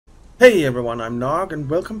Hey everyone, I'm Nog and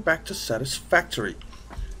welcome back to Satisfactory.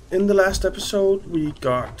 In the last episode we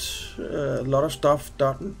got a lot of stuff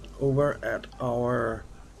done over at our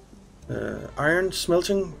iron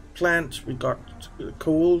smelting plant. We got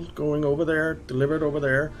coal going over there, delivered over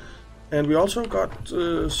there, and we also got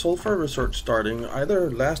sulfur research starting, either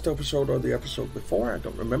last episode or the episode before, I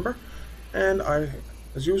don't remember. And I,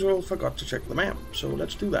 as usual, forgot to check the map, so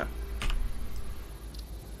let's do that.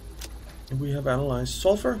 We have analyzed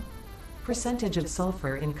sulfur. Percentage of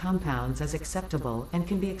sulfur in compounds is acceptable and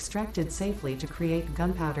can be extracted safely to create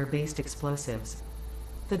gunpowder-based explosives.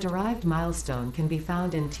 The derived milestone can be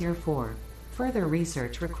found in Tier 4. Further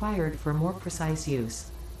research required for more precise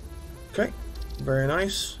use. Okay, very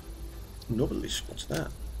nice. Nobody's, what's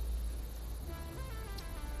that?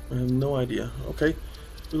 I have no idea. Okay,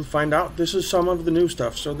 we'll find out. This is some of the new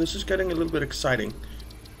stuff, so this is getting a little bit exciting.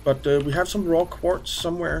 But we have some raw quartz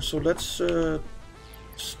somewhere, so let's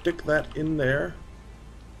stick that in there.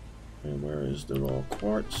 And where is the raw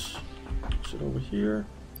quartz? Is it over here?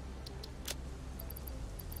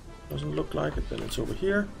 Doesn't look like it, then it's over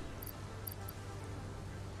here.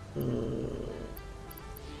 I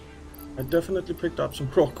definitely picked up some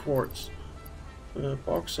raw quartz.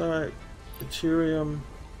 Bauxite, deuterium.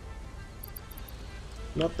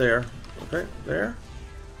 Not there. Okay, there.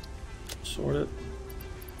 Sorted.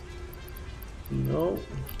 No.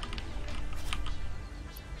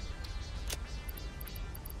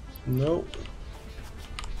 No.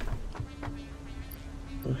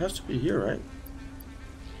 It has to be here, right?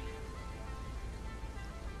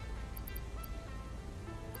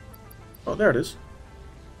 Oh, there it is.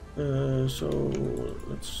 So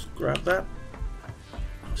let's grab that,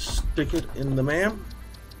 stick it in the MAM,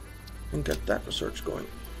 and get that research going.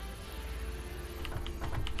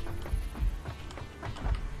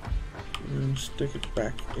 And stick it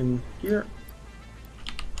back in here.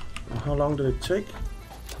 And how long did it take?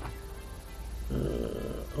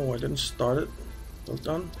 Oh, I didn't start it. Well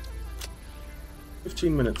done.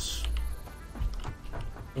 15 minutes.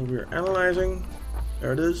 So we're analyzing.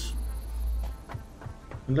 There it is.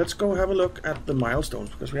 And let's go have a look at the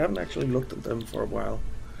milestones, because we haven't actually looked at them for a while.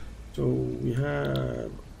 So we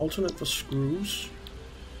have alternate for screws,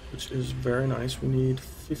 which is very nice. We need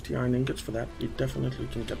 50 iron ingots for that. We definitely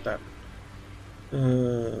can get that.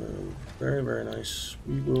 Very, very nice.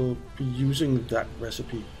 We will be using that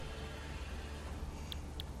recipe.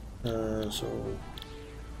 So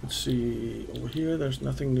let's see, over here there's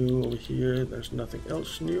nothing new, over here there's nothing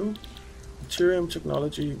else new. Deuterium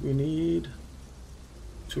technology, we need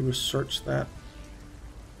to research that at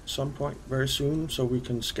some point very soon, so we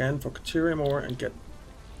can scan for deuterium ore and get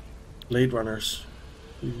blade runners.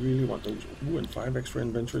 We really want those. Ooh, and 5 extra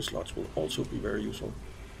inventory slots will also be very useful.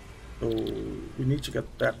 So we need to get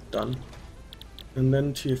that done. And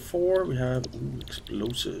then tier 4 we have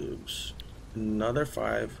explosives, another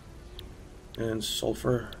 5. And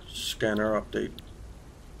sulfur scanner update.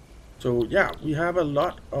 So yeah, we have a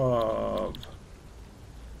lot of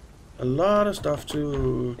stuff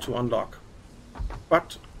to unlock.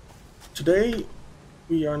 But today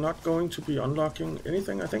we are not going to be unlocking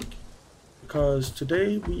anything, I think, because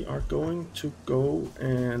today we are going to go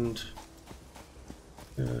and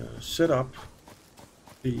set up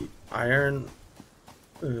the iron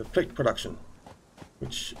plate production,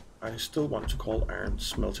 which I still want to call iron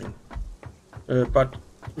smelting. But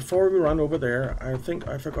before we run over there, I think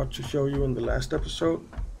I forgot to show you in the last episode.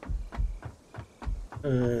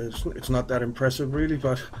 It's not that impressive really,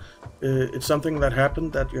 but it's something that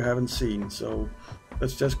happened that you haven't seen. So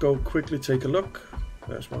let's just go quickly take a look.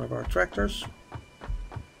 There's one of our tractors.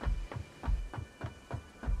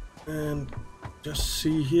 And just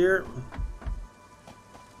see here.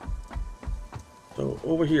 So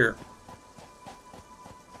over here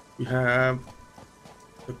we have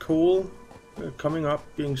the coal coming up,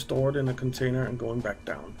 being stored in a container and going back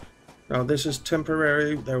down. Now this is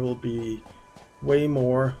temporary. There will be way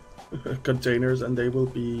more containers, and they will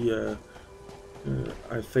be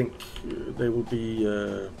I think they will be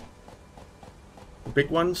the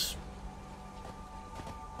big ones.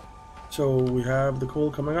 So we have the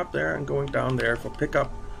coal coming up there and going down there for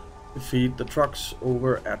pickup to feed the trucks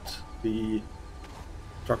over at the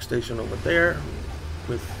truck station over there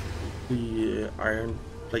with the iron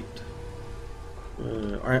plate.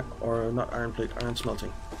 Or not iron plate, iron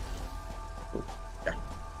smelting. So, yeah.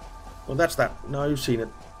 Well, that's that. Now you've seen it.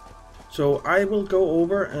 So I will go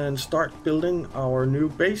over and start building our new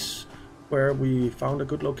base, where we found a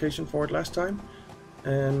good location for it last time,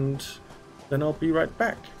 and then I'll be right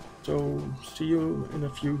back. So see you in a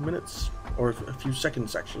few minutes, or a few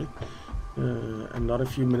seconds actually, and not a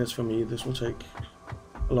few minutes for me. This will take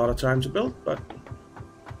a lot of time to build, but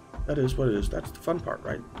that is what it is. That's the fun part,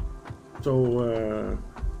 right? So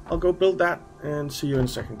I'll go build that and see you in a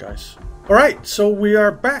second, guys. Alright, so we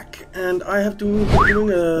are back, and I have been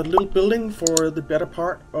doing a little building for the better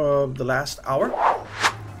part of the last hour.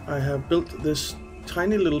 I have built this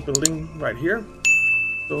tiny little building right here.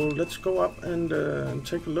 So let's go up and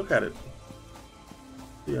take a look at it.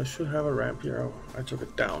 See, I should have a ramp here. Oh, I took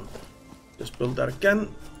it down. Just build that again.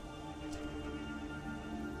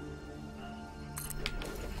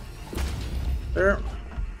 There.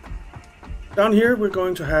 Down here we're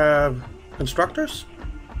going to have constructors.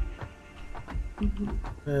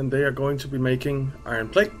 And they are going to be making iron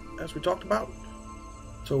plate, as we talked about.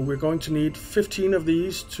 So we're going to need 15 of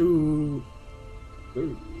these to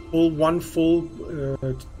pull one full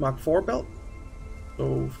Mark IV belt.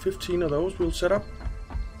 So 15 of those we'll set up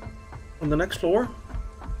on the next floor.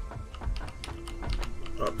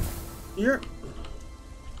 Up here.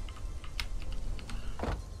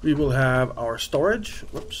 We will have our storage.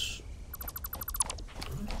 Whoops.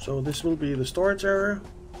 So this will be the storage area.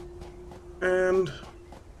 And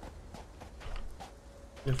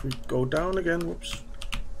if we go down again, whoops,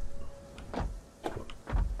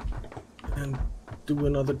 and do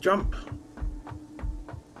another jump,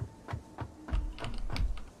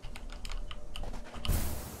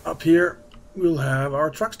 up here we'll have our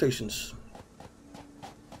truck stations.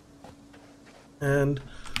 And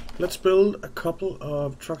let's build a couple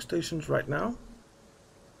of truck stations right now.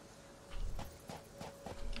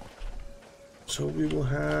 So we will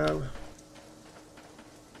have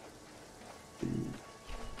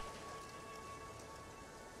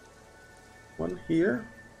one here,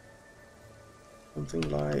 something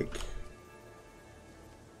like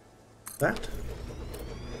that.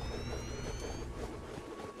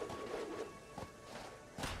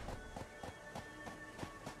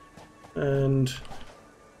 And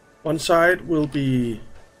one side will be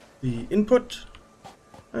the input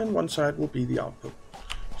and one side will be the output.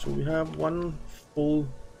 So we have one full,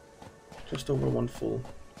 just over one full.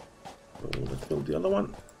 So let's build the other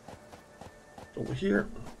one over here.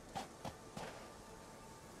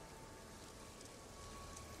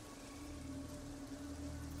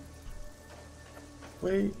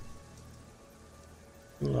 Way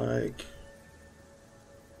like,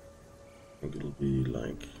 I think it'll be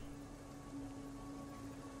like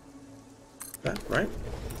that, right?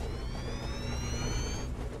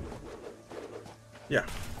 Yeah,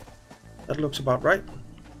 that looks about right.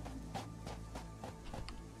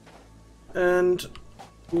 And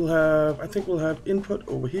we'll have, I think we'll have input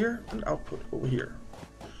over here and output over here.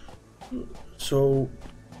 So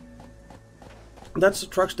that's the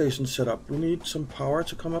truck station setup. We need some power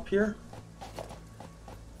to come up here.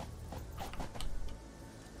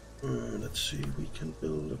 Let's see, we can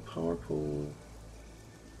build a power pole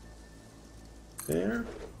there.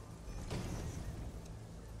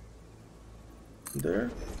 There.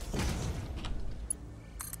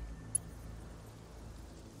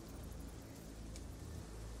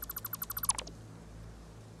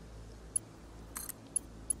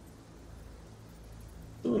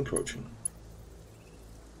 Still encroaching.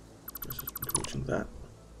 This is encroaching that.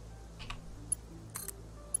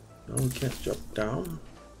 Now we can't jump down,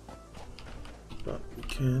 but we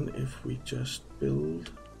can if we just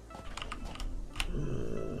build.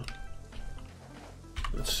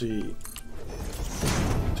 Let's see.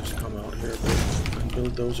 Just come out here and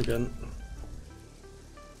build those again.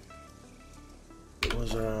 It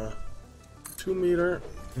was a 2 meter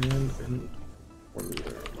and 4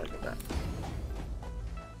 meter, like that.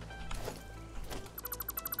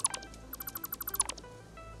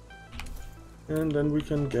 And then we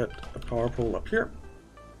can get a power pole up here.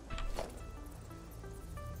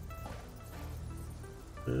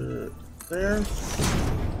 There.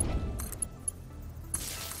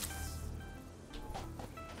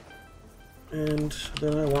 And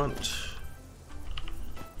then I want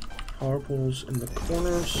power poles in the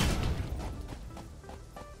corners.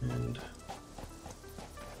 And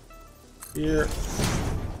here.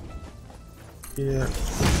 Here.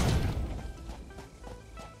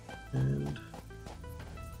 And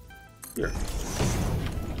here.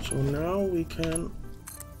 So now we can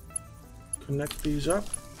connect these up.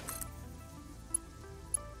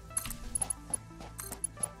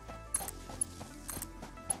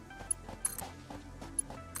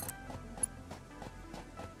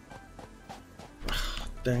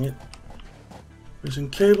 Dang it.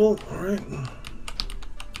 Missing cable. Alright.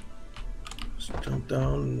 Let's jump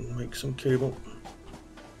down and make some cable.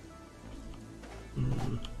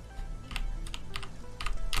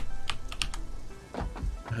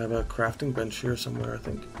 I have a crafting bench here somewhere, I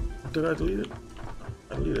think. Did I delete it?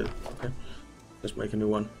 I deleted it. Okay. Let's make a new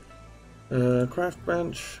one. Craft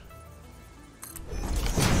bench.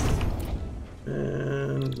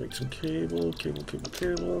 And make some cable.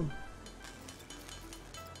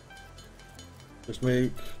 Let's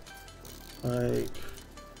make like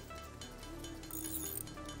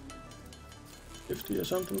 50 or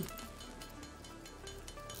something.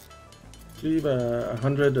 Leave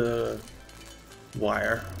 100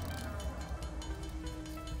 wire.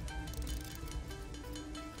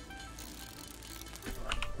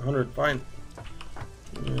 100, fine.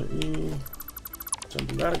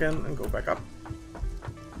 Assemble that again and go back up.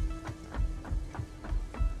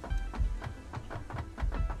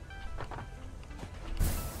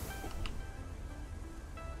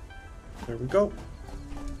 There we go.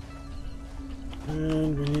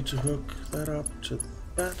 And we need to hook that up to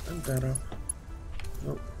that and that up.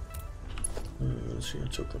 Nope. Let's see, I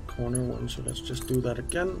took the corner one, so let's just do that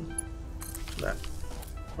again. To that.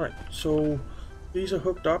 Alright, so these are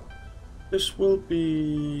hooked up. This will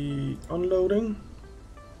be unloading.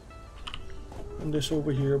 And this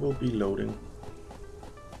over here will be loading.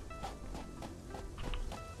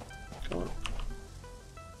 Come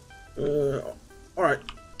on. Alright.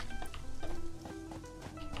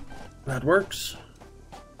 That works.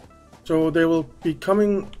 So they will be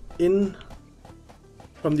coming in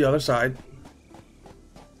from the other side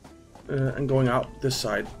and going out this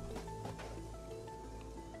side.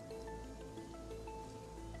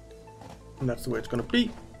 And that's the way it's going to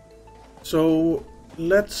be. So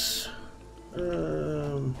let's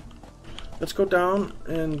go down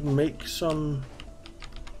and make some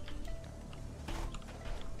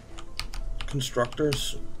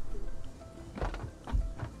constructors.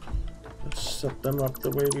 Let's set them up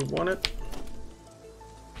the way we want it.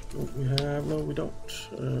 What we have? No, we don't.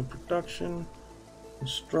 Production,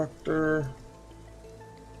 constructor,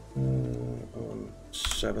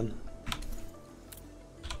 7.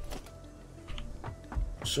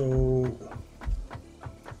 So,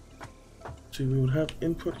 see, we would have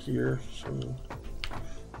input here. So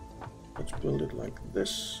let's build it like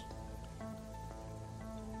this.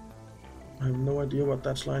 I have no idea what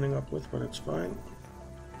that's lining up with, but it's fine.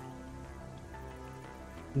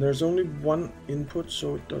 And there's only one input,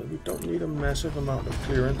 so we don't need a massive amount of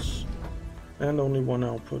clearance, and only one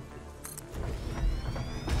output.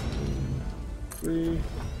 3,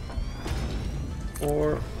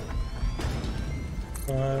 4,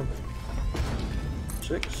 5,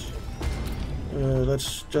 6.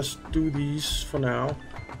 Let's just do these for now,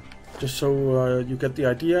 just so you get the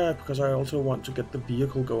idea, because I also want to get the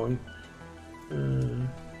vehicle going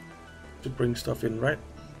to bring stuff in, right?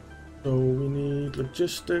 So we need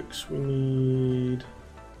logistics, we need...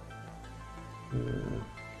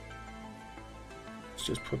 let's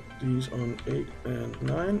just put these on 8 and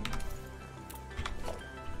 9.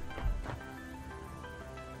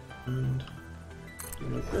 And do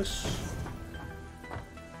like this.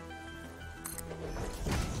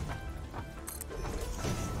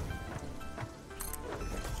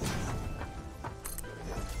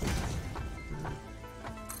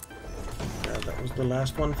 That was the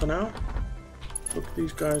last one for now. Hook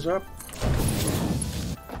these guys up.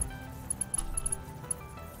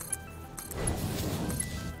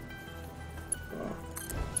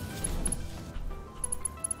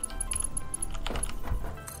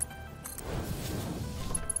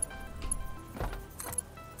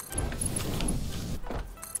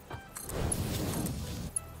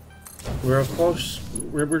 We're of course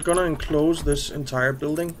we're gonna enclose this entire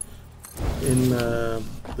building in the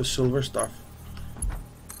silver stuff,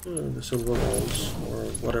 the silver walls or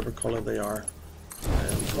whatever color they are.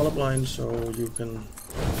 I'm colorblind, so you can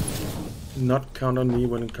not count on me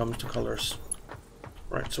when it comes to colors.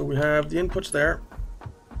 Right, so we have the inputs there.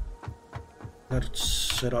 Let's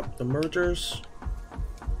set up the mergers.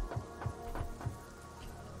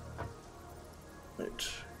 Right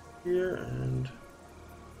here, and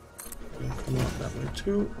come out that way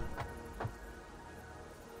too.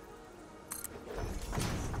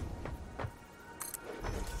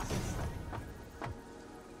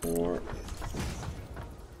 Four,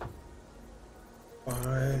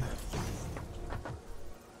 5,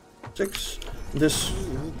 6.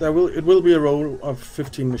 It will be a row of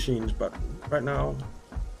 15 machines, but right now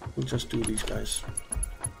we'll just do these guys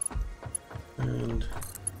and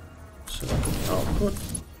set up the output.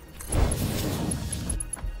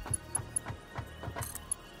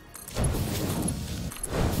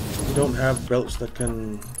 We don't have belts that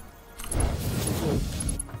can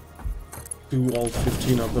do all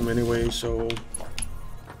 15 of them anyway, so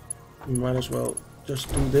we might as well just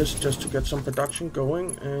do this just to get some production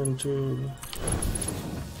going and to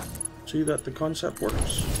See that the concept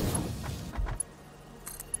works.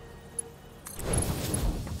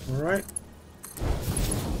 Alright.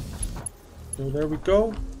 So there we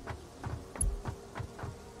go.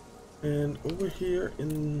 And over here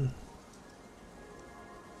in...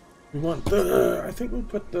 we want the... I think we'll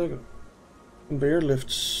put the conveyor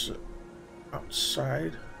lifts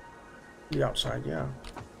outside. The outside, yeah.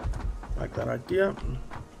 Like that idea.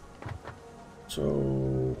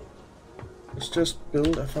 So let's just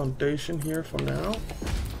build a foundation here for now,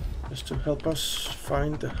 just to help us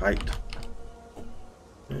find the height.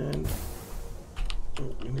 And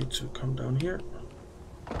oh, we need to come down here.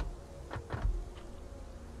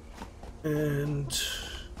 And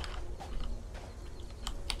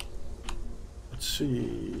let's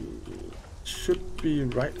see, it should be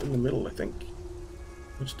right in the middle, I think.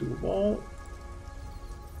 Let's do a wall.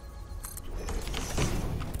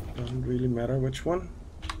 Doesn't really matter which one.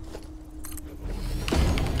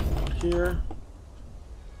 Here.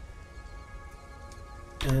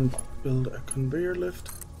 And build a conveyor lift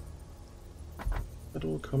that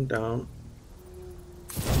will come down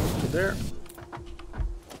to there.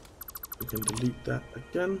 We can delete that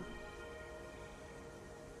again.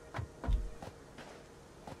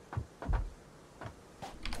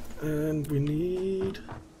 And we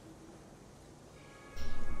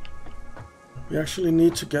actually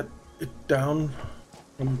need to get it down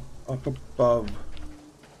from up above,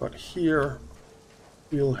 but here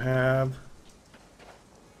we'll have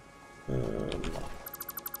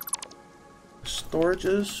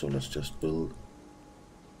storages, so let's just build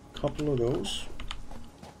a couple of those,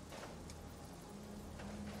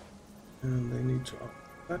 and they need to up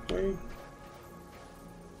that way.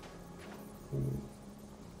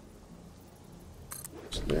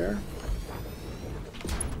 It's there.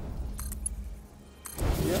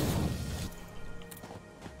 Yeah.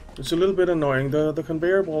 It's a little bit annoying. The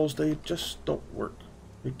conveyor balls, they just don't work.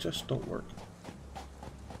 They just don't work.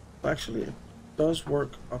 Actually, it does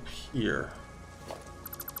work up here.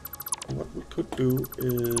 What we could do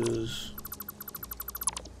is...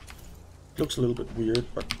 it looks a little bit weird,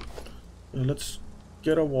 but let's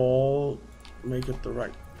get a wall, make it the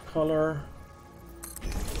right color.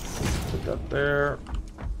 Put that there.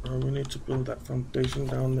 We need to build that foundation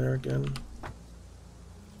down there again.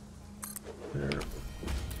 There.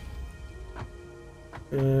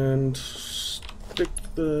 And stick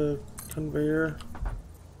the conveyor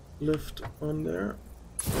lift on there.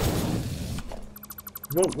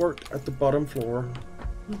 It won't work at the bottom floor,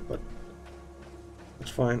 but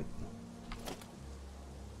it's fine.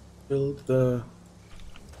 Build the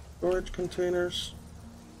storage containers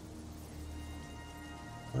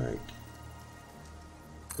like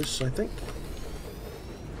this, I think,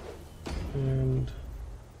 and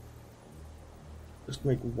just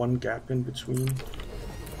make one gap in between.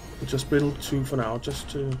 We'll just build two for now, just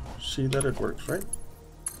to see that it works, right?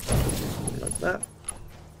 Like that.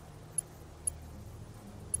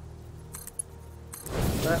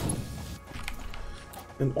 Like that.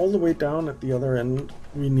 And all the way down at the other end,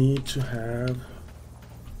 we need to have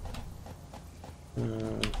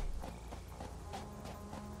them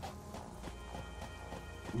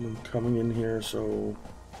coming in here, so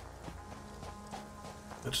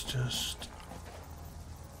let's just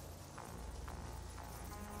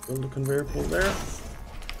build a conveyor pull there.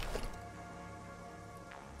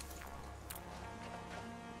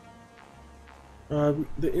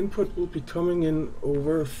 The input will be coming in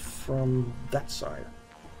over from that side.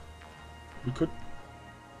 We could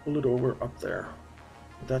pull it over up there.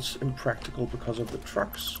 That's impractical because of the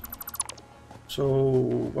trucks. So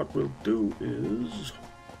what we'll do is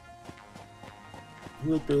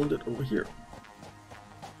we'll build it over here.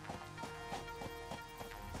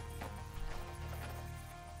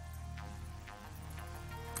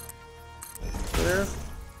 There.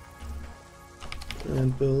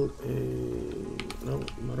 And build a... no,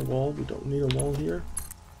 not a wall. We don't need a wall here.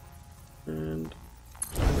 And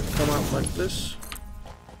have it come out like this.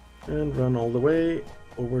 And run all the way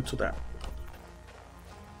over to that.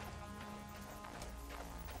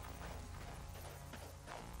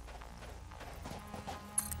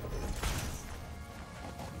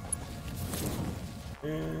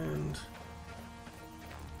 And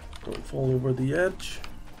don't fall over the edge.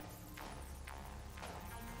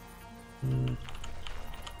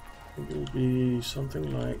 It will be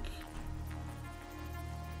something like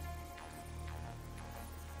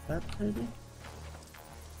that, maybe?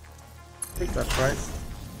 I think that's right.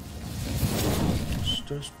 Let's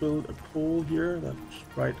just build a pole here that's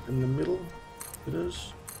right in the middle. It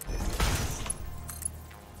is.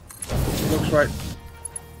 It looks right.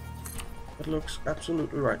 That looks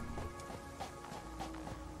absolutely right.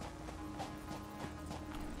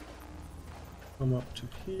 come up to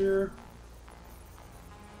here.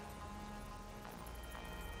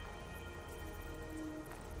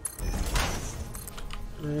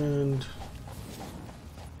 And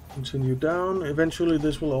continue down. Eventually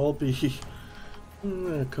this will all be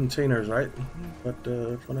containers, right? But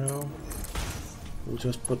for now, we'll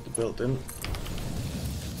just put the belt in.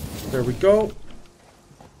 There we go.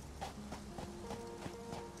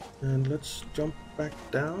 And let's jump back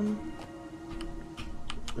down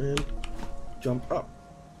and jump up.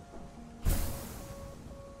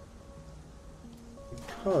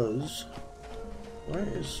 Because, why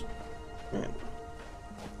is, man,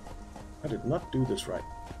 I did not do this right.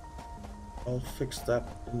 I'll fix that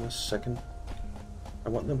in a second. I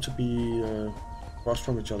want them to be across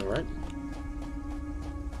from each other, right?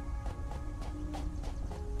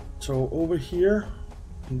 So over here,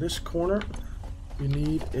 in this corner, we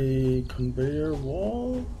need a conveyor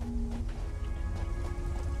wall.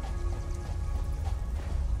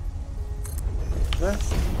 Like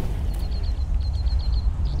that.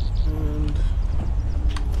 And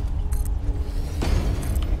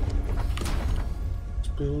let's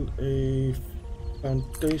build a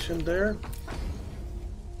foundation there.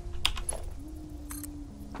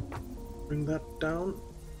 Bring that down.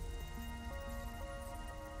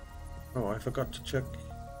 Oh, I forgot to check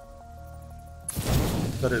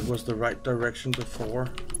that it was the right direction before.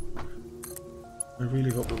 I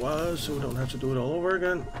really hope it was, so we don't have to do it all over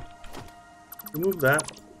again. Remove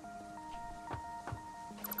that.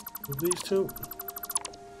 Move these two.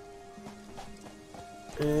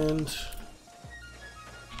 And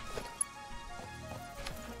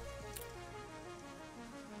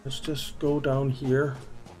let's just go down here.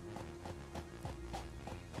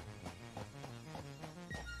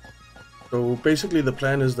 So basically the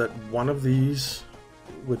plan is that one of these,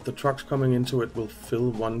 with the trucks coming into it, will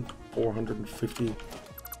fill one 450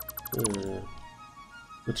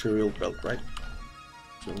 material belt, right?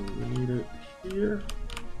 So we need it here.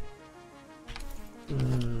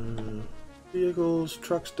 Vehicles,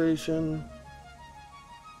 truck station.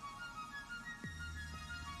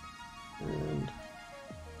 And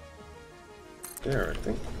there, I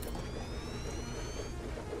think.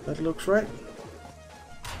 That looks right.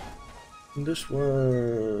 And this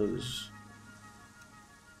was...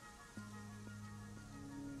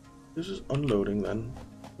 This is unloading then.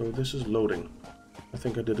 So this is loading. I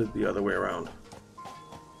think I did it the other way around.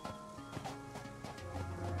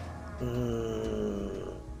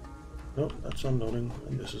 Nope, that's unloading,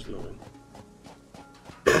 and this is loading.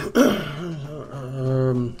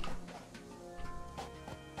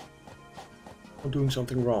 I'm doing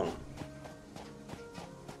something wrong.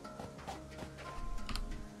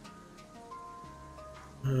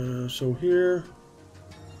 So here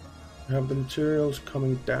I have the materials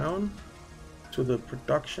coming down to the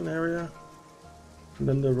production area, and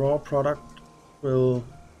then the raw product will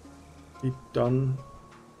be done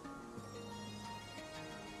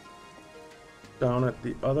down at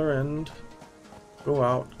the other end, go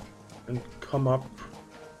out and come up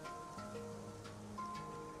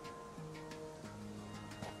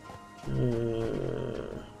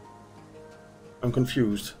I'm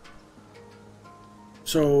confused.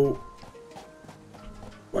 So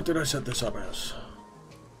what did I set this up as?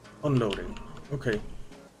 Unloading. Okay,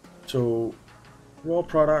 so raw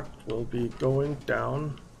product will be going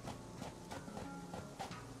down.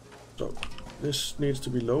 So this needs to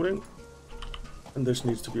be loading, and this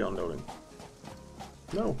needs to be unloading.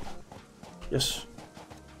 No. Yes.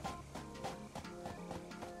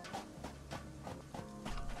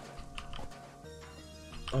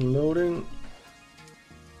 Unloading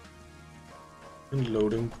and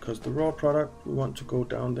loading, because the raw product we want to go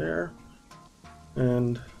down there,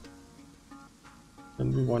 and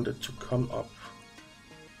then we want it to come up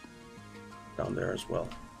down there as well.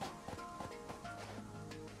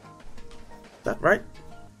 Is that right?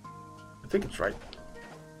 I think it's right.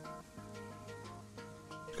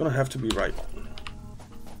 It's gonna have to be right.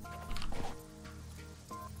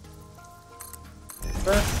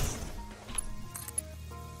 That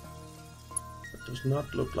does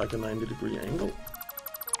not look like a 90-degree angle.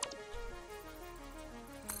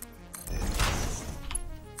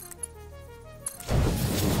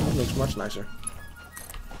 That looks much nicer.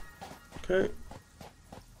 Okay.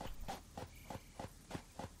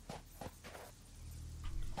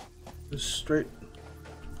 This straight.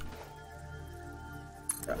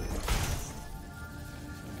 Yeah.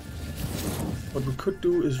 What we could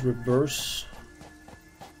do is reverse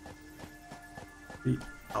the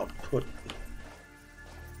output.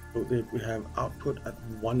 So that we have output at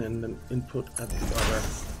one end and input at the other.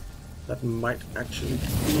 That might actually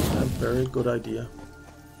be a very good idea.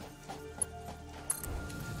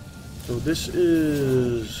 So this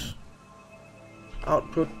is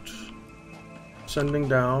output sending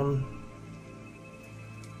down.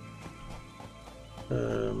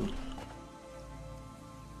 Let's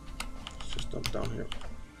just dump down here.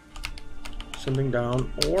 Sending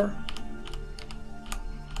down ore.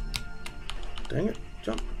 Dang it,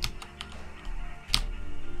 jump.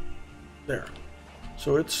 There.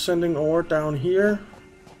 So it's sending ore down here.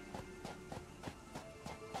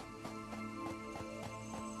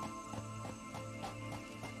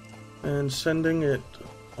 And sending it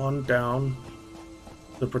on down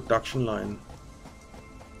the production line.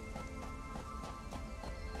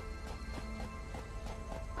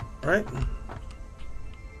 Right?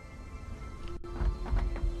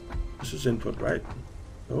 This is input, right?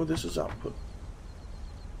 No, this is output.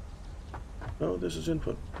 No, this is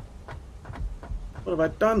input. What have I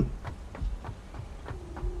done?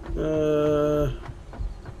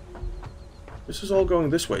 This is all going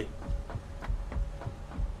this way.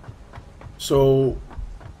 So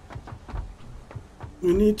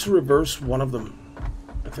we need to reverse one of them,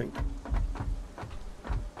 I think.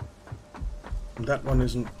 And that one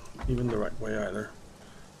isn't even the right way either.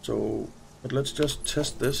 So, but let's just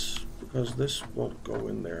test this, because this won't go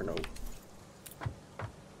in there, no.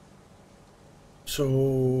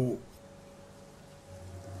 So,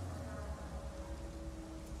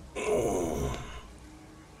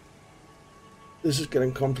 this is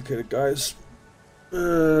getting complicated, guys.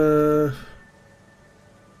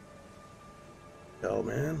 Hell,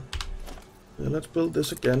 man. Yeah, let's build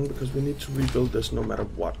this again, because we need to rebuild this no matter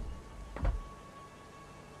what.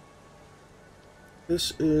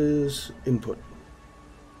 This is input.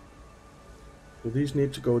 So these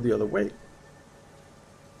need to go the other way.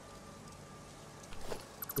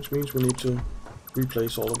 Which means we need to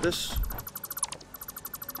replace all of this.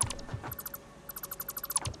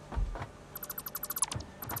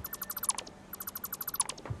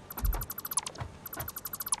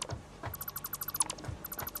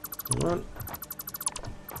 One.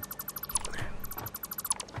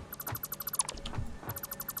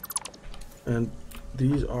 And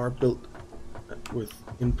these are built with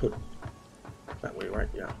input that way, right?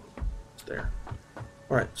 Yeah, it's there.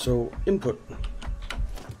 All right, so input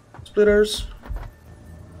splitters,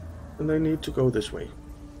 and they need to go this way.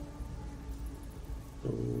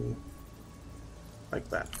 So, like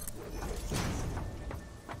that.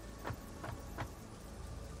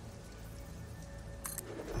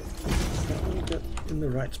 Get in the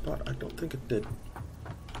right spot. I don't think it did.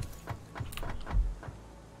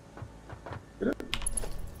 Did it?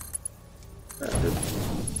 Yeah, it did.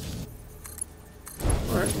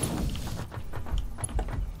 Alright.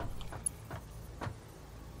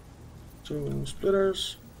 So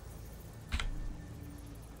splitters.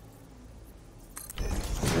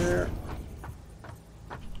 There.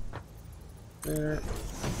 There.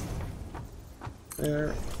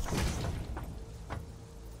 There.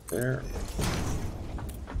 There.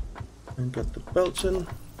 And get the belts in.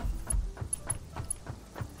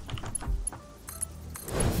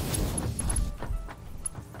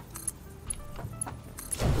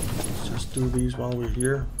 Let's just do these while we're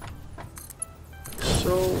here.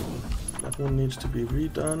 So that one needs to be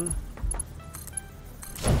redone.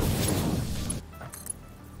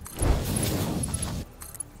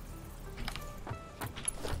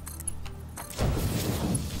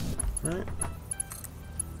 Right.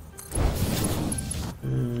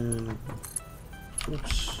 And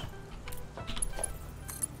oops.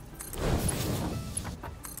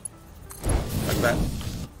 Like that.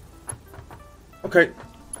 Okay.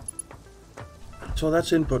 So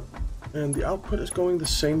that's input. And the output is going the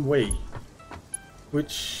same way,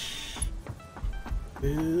 which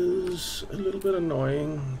is a little bit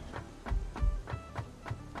annoying.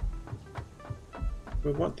 Do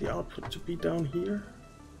I want the output to be down here?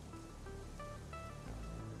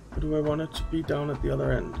 Or do I want it to be down at the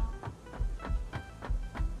other end?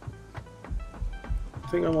 I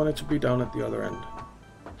think I want it to be down at the other end.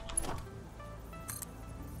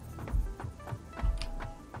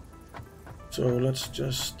 So let's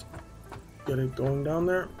just get it going down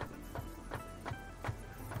there.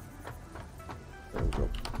 There we go.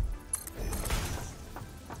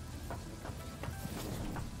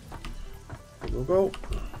 There we go.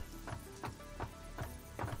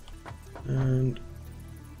 And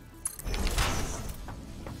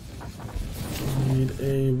we need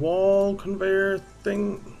a wall conveyor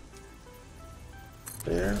thing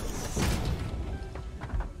there.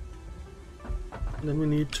 And then we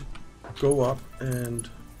need to go up and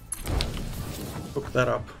hook that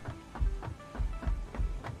up.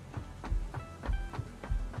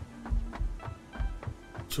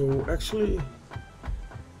 So actually,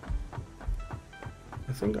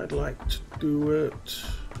 think I'd like to do it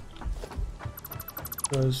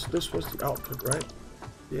because this was the output, right?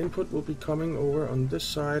 The input will be coming over on this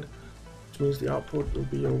side, which means the output will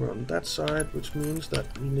be over on that side, which means that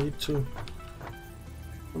we need to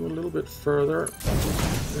come a little bit further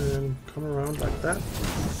and come around like that.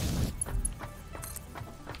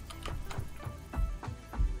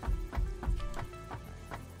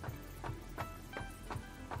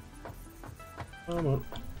 Come on.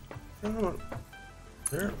 Come on.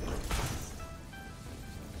 There.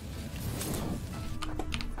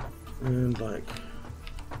 And like,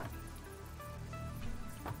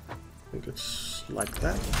 I think it's like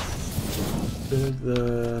that. Build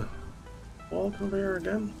the wall conveyor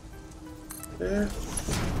again. There.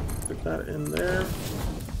 Put that in there.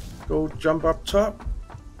 Go jump up top.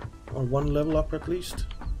 Or one level up at least.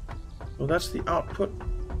 So that's the output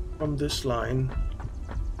from this line.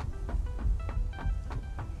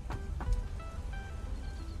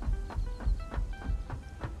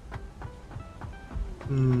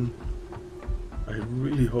 I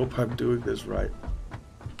really hope I'm doing this right.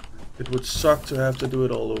 It would suck to have to do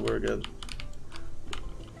it all over again.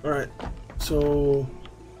 Alright, so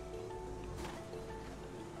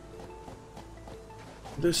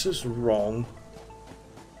this is wrong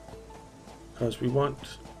because we want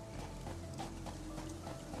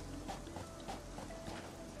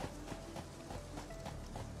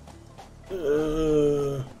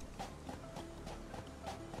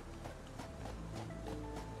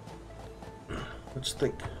let's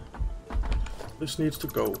think. This needs to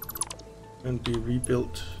go and be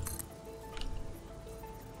rebuilt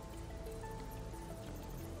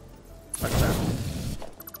like that.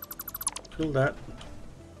 Kill that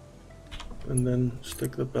and then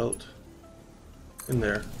stick the belt in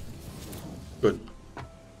there. Good.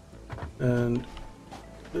 And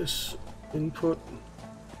this input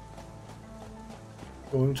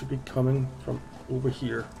going to be coming from over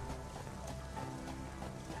here.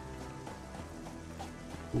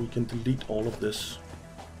 We can delete all of this.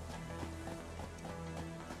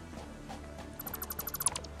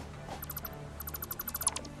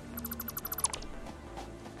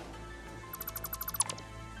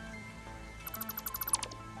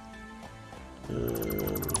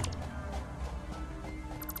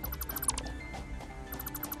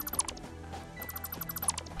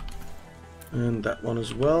 And that one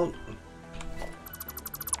as well.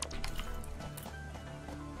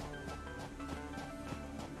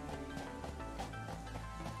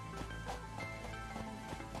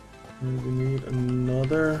 And we need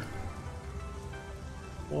another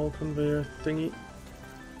wall conveyor thingy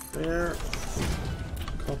there.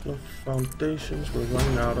 A couple of foundations. We're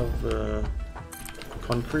running out of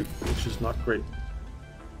concrete, which is not great.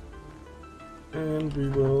 And we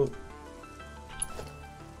will...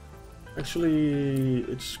 Actually,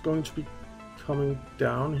 it's going to be coming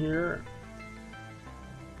down here,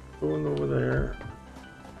 going over there.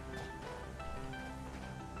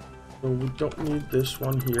 So we don't need this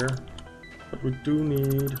one here, but we do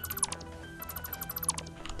need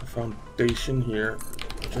a foundation here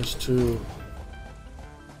just to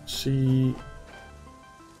see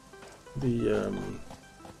the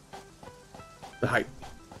height.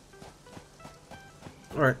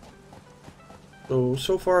 All right.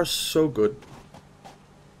 So far so good.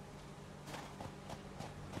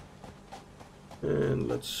 And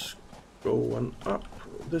let's go one up.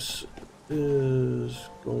 This is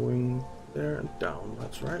going there and down,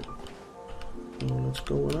 that's right. So let's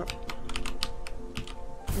go one up.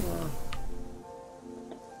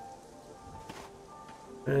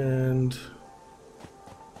 And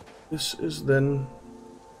this is then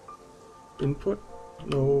input,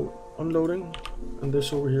 no unloading, and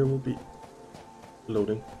this over here will be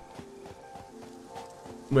loading.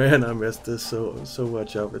 Man, I messed this so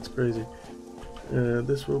much up, it's crazy.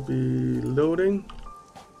 This will be loading,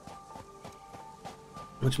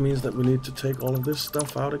 which means that we need to take all of this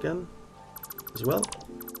stuff out again as well.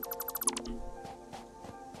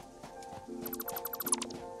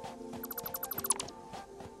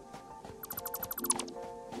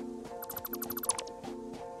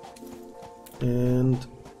 And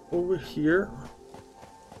over here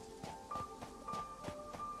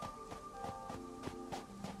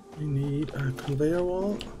we need a conveyor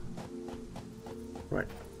wall right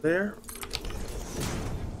there.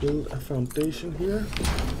 Build a foundation here.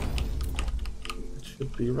 It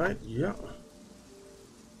should be right, yeah.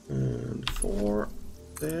 And 4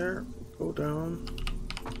 there. Go down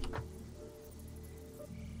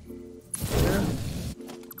there.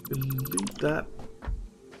 Delete that.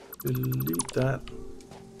 Delete that.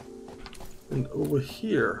 And over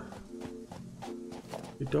here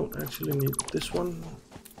we don't actually need this one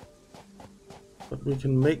but we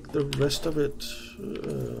can make the rest of it,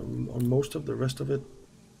 or most of the rest of it,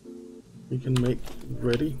 we can make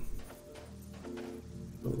ready.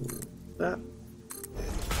 So that.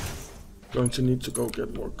 Going to need to go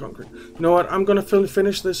get more concrete. You know what? I'm gonna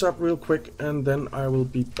finish this up real quick, and then I will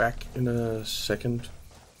be back in a second.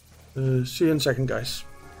 See you in a second, guys.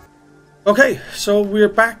 Okay, so we're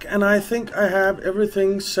back, and I think I have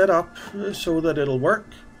everything set up so that it'll work.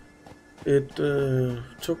 It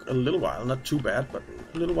took a little while, not too bad, but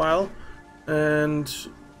a little while. And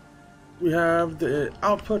we have the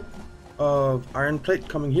output of iron plate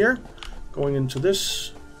coming here, going into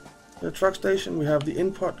this truck station. We have the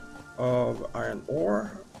input of iron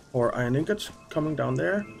ore or iron ingots coming down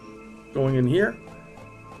there, going in here,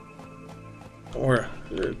 or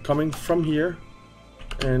coming from here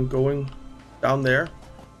and going down there.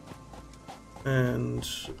 And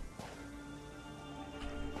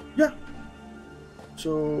yeah,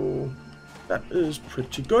 so that is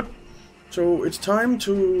pretty good. So it's time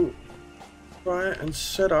to try and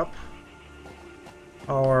set up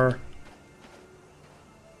our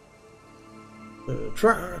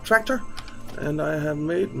tractor, and I have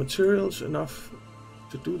made materials enough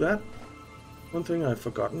to do that. One thing I've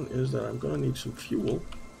forgotten is that I'm gonna need some fuel,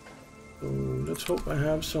 so let's hope I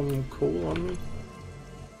have some coal on me.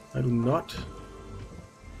 I do not.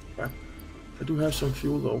 Crap. I do have some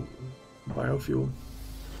fuel though, biofuel.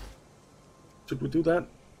 Should we do that?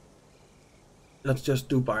 Let's just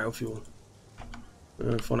do biofuel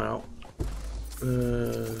for now,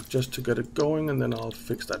 just to get it going, and then I'll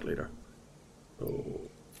fix that later. So,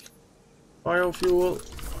 biofuel,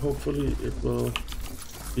 hopefully it will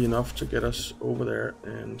be enough to get us over there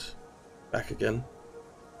and back again.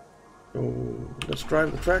 So let's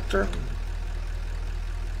drive the tractor,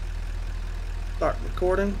 start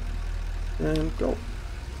recording, and go.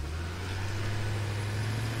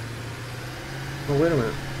 Oh, wait a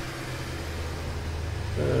minute.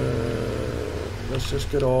 Let's just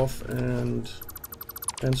get off and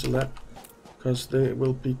cancel that, because they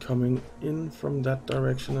will be coming in from that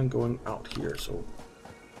direction and going out here. So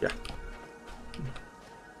yeah,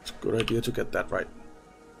 it's a good idea to get that right.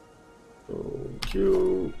 So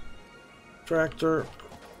Q tractor,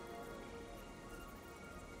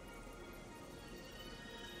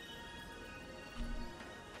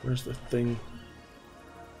 where's the thing?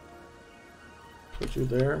 Put you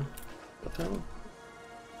there. What the hell?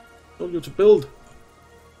 Told you to build.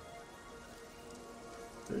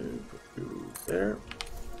 And put you there.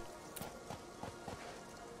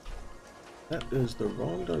 That is the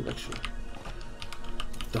wrong direction.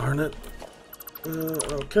 Darn it.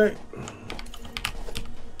 Okay.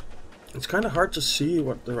 It's kind of hard to see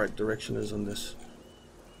what the right direction is on this.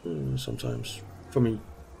 Sometimes, for me.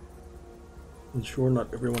 I'm sure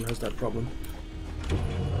not everyone has that problem.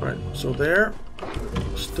 Alright, so there.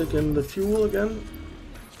 Stick in the fuel again.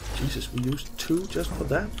 Jesus, we used 2 just for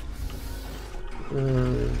that.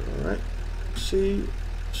 Alright. See,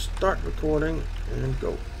 start recording, and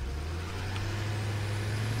go.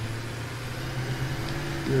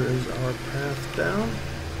 Here is our path down.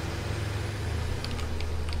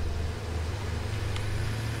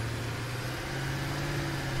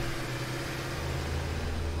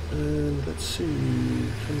 And let's see,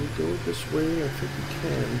 can we go this way? I think we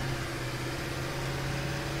can.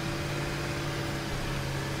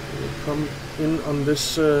 We'll come in on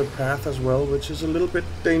this path as well, which is a little bit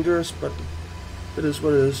dangerous, but it is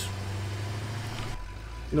what it is.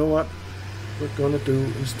 You know what we're gonna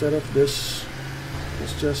do instead of this?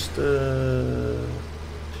 Let's just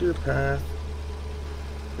clear path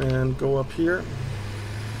and go up here.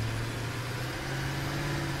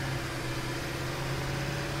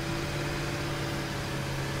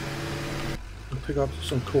 And pick up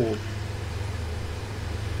some coal.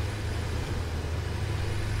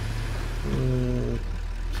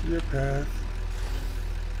 Clear path.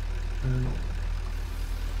 And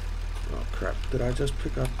oh crap, did I just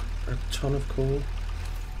pick up a ton of coal?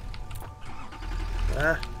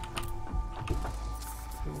 Ah.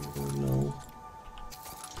 Oh, no.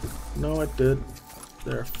 No, I did.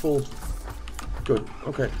 They're full. Good.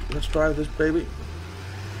 Okay, let's drive this baby.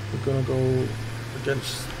 We're gonna go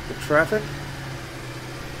against the traffic.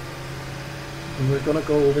 And we're gonna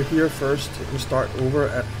go over here first and start over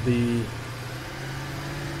at the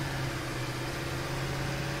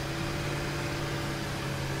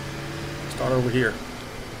over here.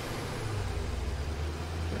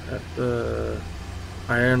 At the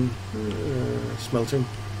iron smelting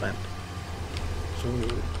plant. So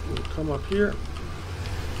we'll come up here.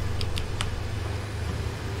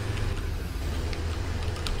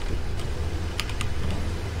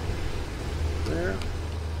 There.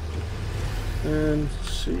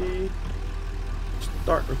 see.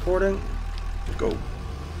 Start recording. Go.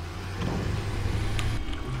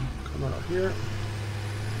 Come out here.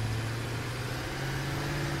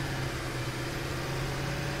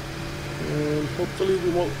 And hopefully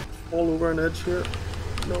we won't fall over an edge here.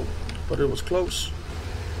 No, but it was close.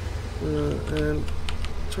 And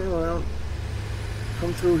turn around.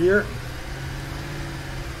 Come through here.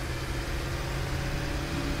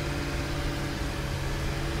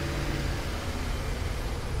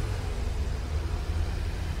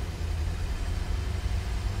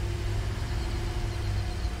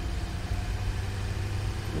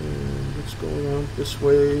 And let's go around this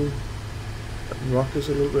way. That rock is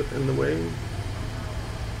a little bit in the way.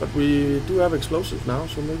 But we do have explosives now,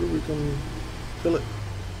 so maybe we can kill it.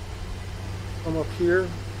 Come up here.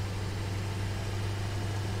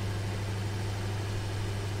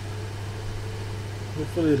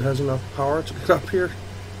 Hopefully it has enough power to get up here.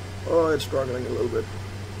 Oh, it's struggling a little bit.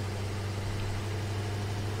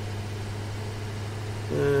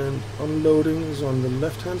 And unloading is on the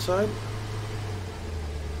left hand side.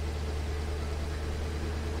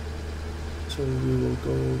 So we will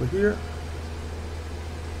go over here.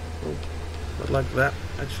 Oh, not like that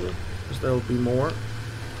actually, because there will be more. So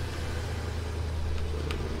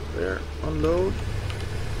there, unload.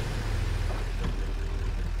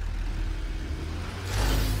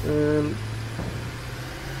 And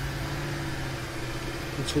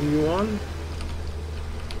continue on.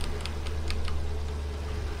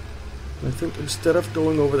 I think instead of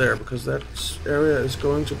going over there, because that area is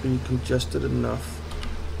going to be congested enough,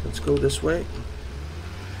 let's go this way.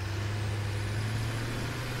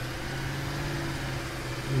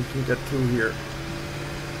 We can get through here.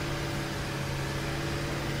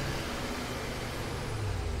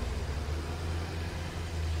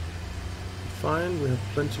 Fine, we have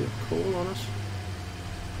plenty of coal on us.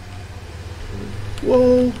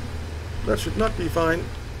 Whoa! That should not be fine.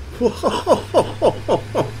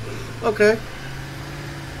 Whoa! Okay.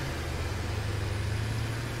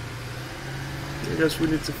 I guess we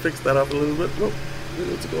need to fix that up a little bit. Whoa, we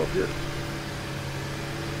need to go up here.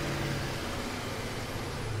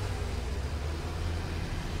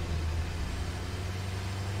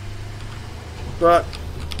 But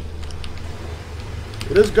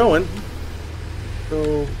it is going.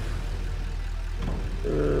 So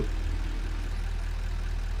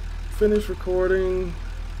finish recording,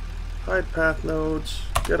 hide path nodes,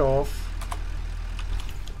 get off,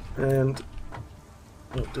 and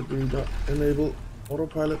oh, did we not enable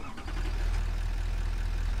autopilot?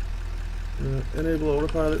 Enable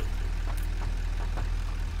autopilot.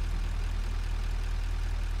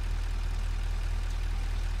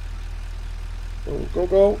 So go,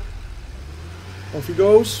 go. Off he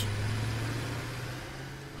goes.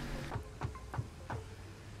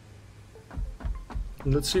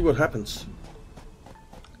 And let's see what happens.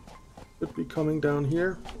 Should be coming down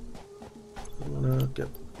here. I'm gonna get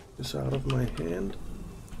this out of my hand.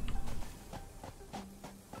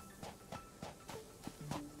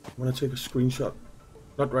 I'm gonna take a screenshot.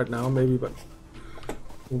 Not right now, maybe, but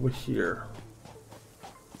over here.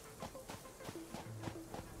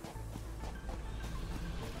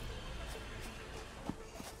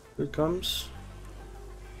 Here it comes.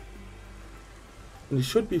 And it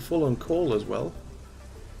should be full on coal as well.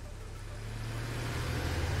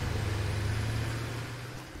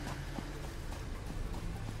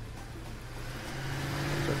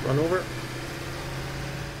 Run over.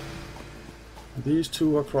 These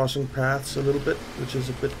two are crossing paths a little bit, which is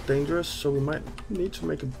a bit dangerous, so we might need to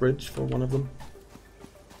make a bridge for one of them.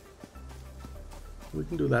 We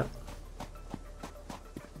can do that.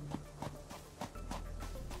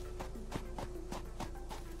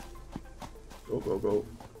 Go, go, go.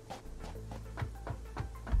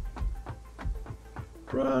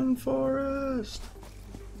 Run, Forest!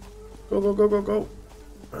 Go, go, go, go, go.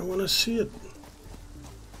 I want to see it.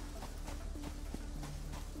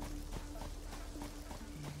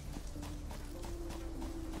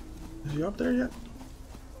 Is he up there yet?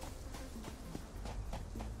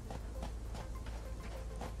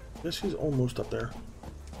 Yes, he's almost up there.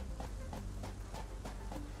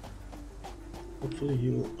 Hopefully he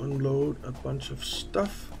will unload a bunch of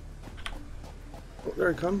stuff. Oh,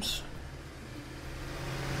 there he comes.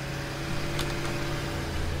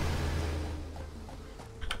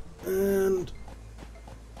 And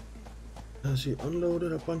has he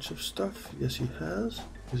unloaded a bunch of stuff? Yes, he has.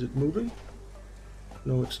 Is it moving?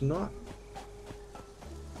 No, it's not.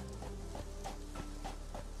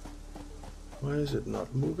 Why is it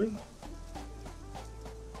not moving?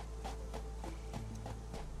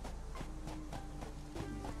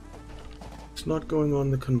 It's not going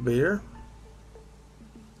on the conveyor.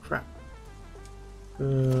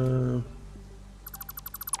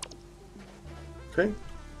 Okay.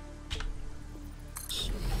 Let's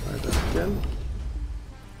try that again.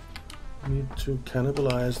 Need to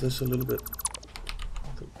cannibalize this a little bit. I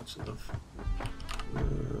think that's enough.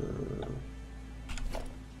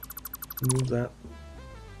 Move that.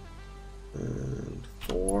 And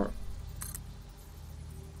 4.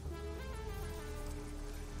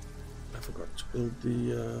 I forgot to build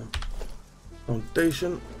the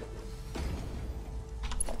foundation.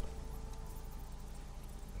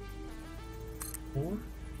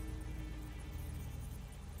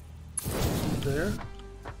 There.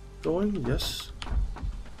 Going, yes.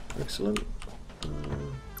 Excellent.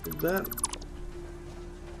 Move that.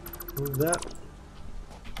 Move that.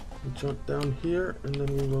 We'll jump down here and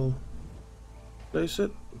then we will place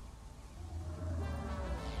it.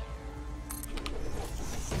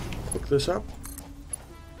 Hook this up.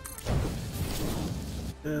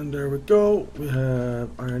 And there we go. We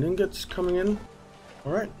have iron ingots coming in.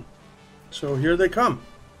 Alright. So here they come.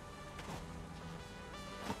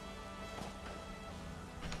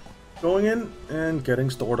 Going in and getting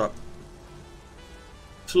stored up.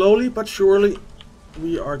 Slowly but surely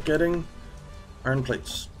we are getting iron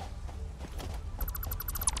plates.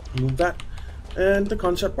 Move that. And the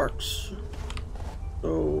concept works.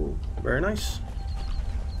 So very nice.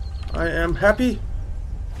 I am happy.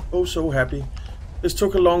 Oh, so happy. This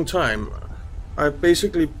took a long time. I've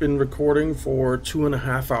basically been recording for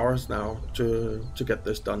 2.5 hours now to get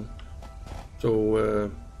this done. So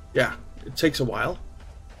yeah, it takes a while,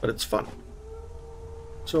 but it's fun.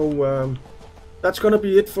 So that's gonna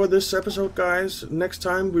be it for this episode, guys. Next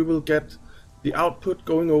time we will get the output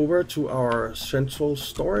going over to our central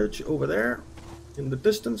storage over there in the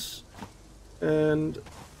distance and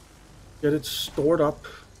get it stored up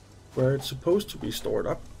where it's supposed to be stored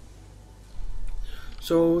up.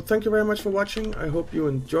 So thank you very much for watching. I hope you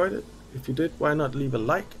enjoyed it. If you did, why not leave a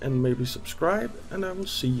like and maybe subscribe, and I will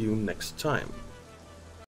see you next time.